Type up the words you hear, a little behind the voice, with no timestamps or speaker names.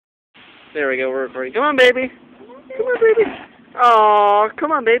There we go, we're recording. Come on, baby. Come on, baby. Oh,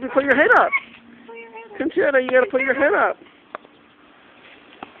 come on, baby. Put your head up. Concetta, you gotta put your head up.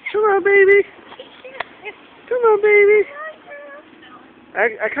 Come on, baby. Come on, baby.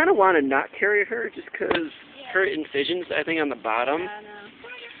 I kind of want to not carry her just because her incisions, I think, on the bottom.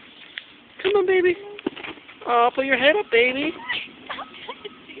 Come on, baby. Oh, put your head up, baby.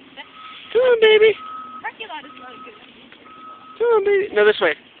 Come on, baby. Come on, baby. No, this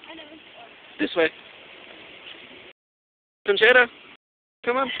way. This way. Concetta,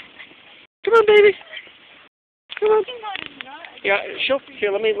 come on. Come on, baby. Come on. Yeah,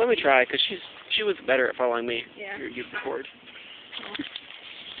 here. Let me try, cause she was better at following me. Yeah. You record.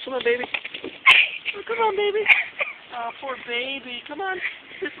 Come on, baby. Oh, come on, baby. Oh, poor baby. Come on.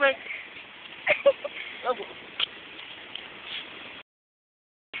 This way. Oh.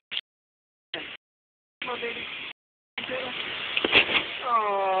 Come on, baby.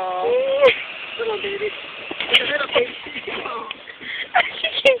 Oh. Come on, baby. Put your head up, baby. Oh. Oh,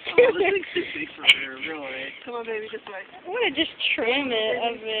 this thing's too big for her, really. Come on, baby, this way. I want to just trim it a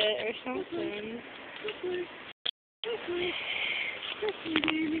bit or something. This way. This way. This way,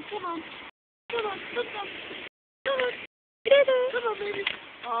 baby. Come on. Come on. Come on. Come on. Come on, baby.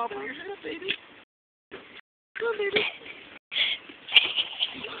 Oh, put your head up, baby. Come on, baby.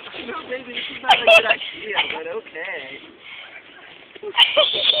 No, baby, this is not a good idea, but okay.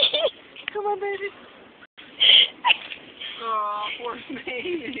 Come on, baby. Oh, poor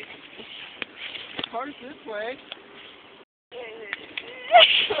baby. Car's this way.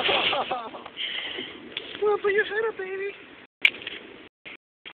 Come on, put your head up, baby.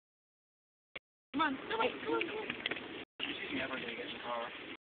 Come on, come on, come on, come on. She's never gonna get in the car.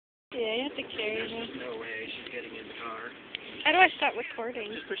 Yeah, you have to carry her. There's no way she's getting in the car. How do I stop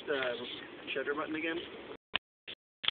recording? Just push the shutter button again.